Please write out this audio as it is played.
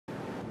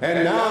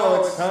And now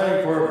it's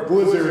time for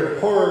Blizzard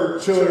Horror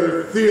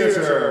Chiller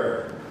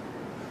Theater.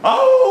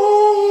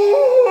 Oh!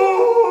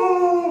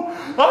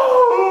 Oh!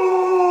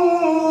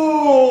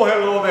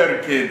 Hello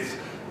there, kids.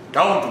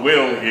 Count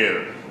Will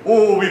here.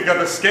 Oh, we've got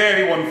a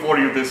scary one for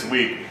you this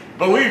week.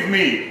 Believe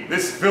me,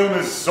 this film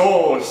is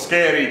so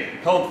scary.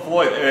 Count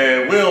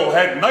Will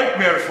had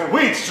nightmares for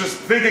weeks just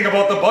thinking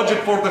about the budget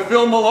for the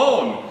film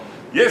alone.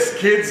 Yes,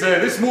 kids,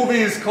 this movie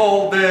is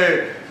called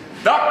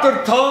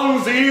Dr.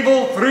 Tongue's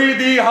Evil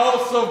 3D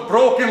House of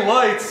Broken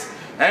Lights,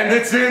 and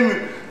it's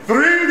in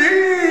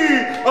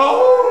 3D!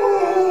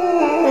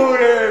 Oh,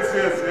 yes.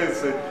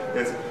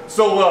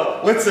 So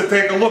let's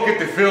take a look at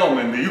the film,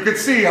 and you can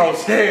see how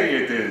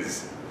scary it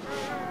is.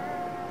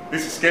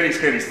 This is scary,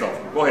 scary stuff.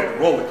 Go ahead,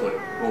 roll the clip.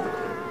 Roll the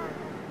clip.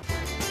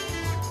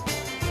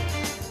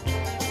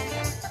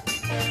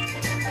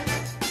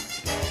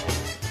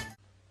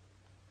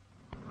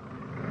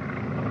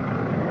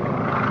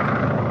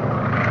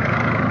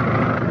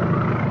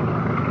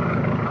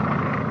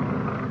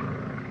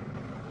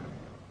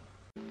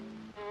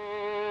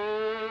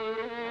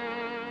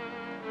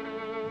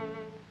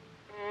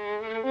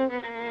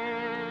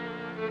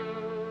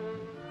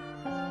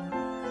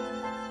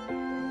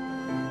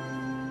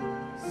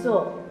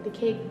 So, the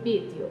cake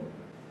beat you.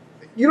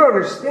 You don't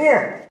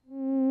understand.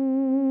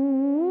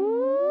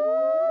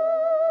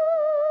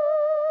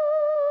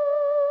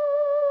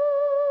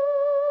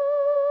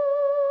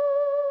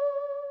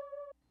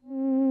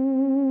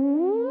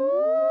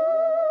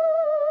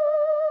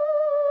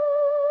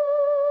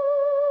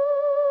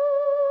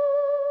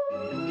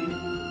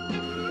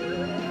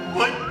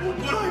 What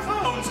I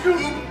found,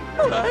 Scoob?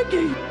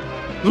 Shaggy!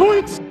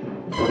 Lloyd's!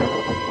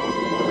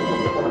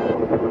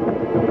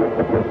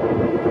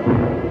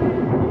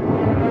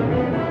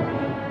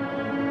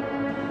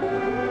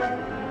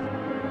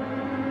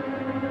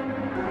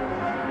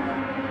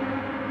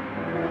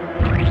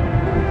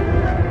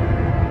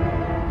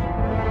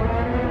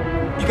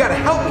 You gotta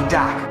help me,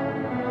 Doc.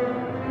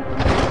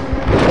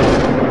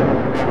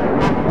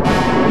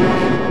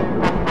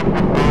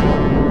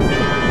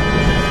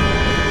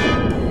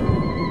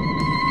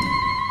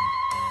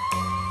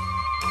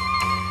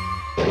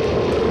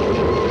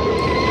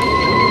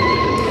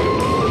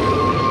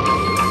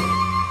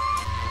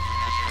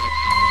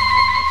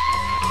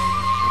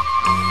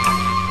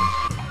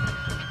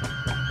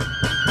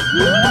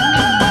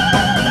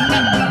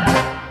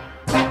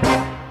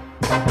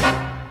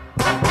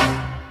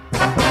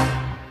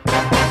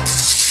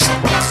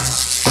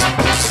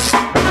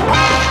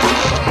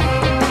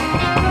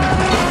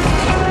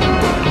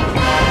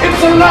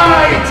 It's a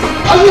light!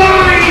 A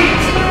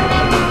light!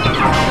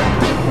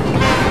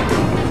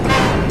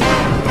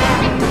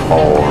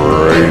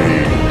 Alrighty.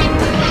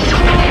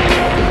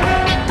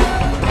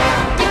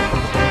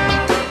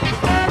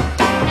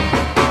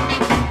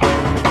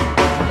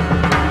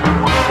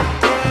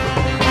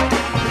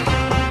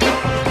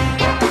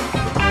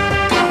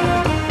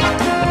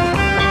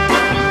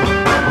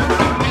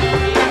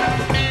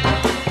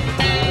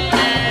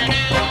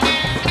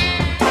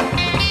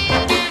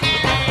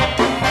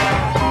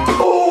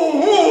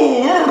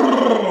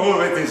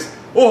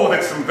 Oh,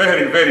 that's some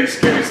very, very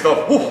scary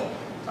stuff. Ooh.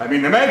 I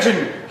mean,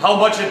 imagine how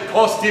much it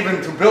cost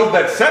even to build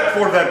that set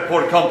for that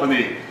poor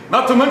company.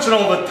 Not to mention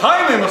all the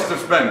time they must have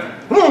spent.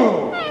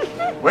 Ooh.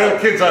 Well,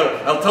 kids,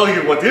 I'll tell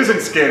you what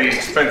isn't scary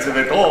expensive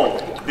at all.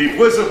 The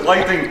Blizzard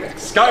Lighting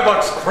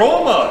Skybox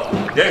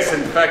Chroma. Yes,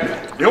 in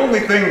fact, the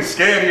only thing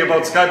scary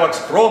about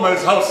Skybox Chroma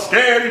is how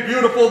scary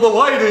beautiful the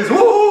light is.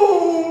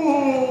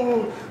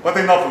 Ooh. But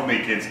enough of me,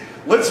 kids.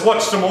 Let's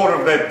watch some more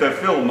of that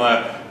film.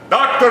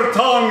 Dr.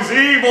 Tongue's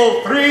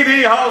Evil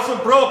 3D House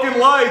of Broken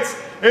Lights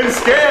in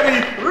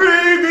scary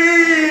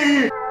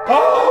 3D!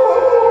 Oh!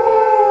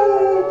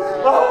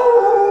 Oh!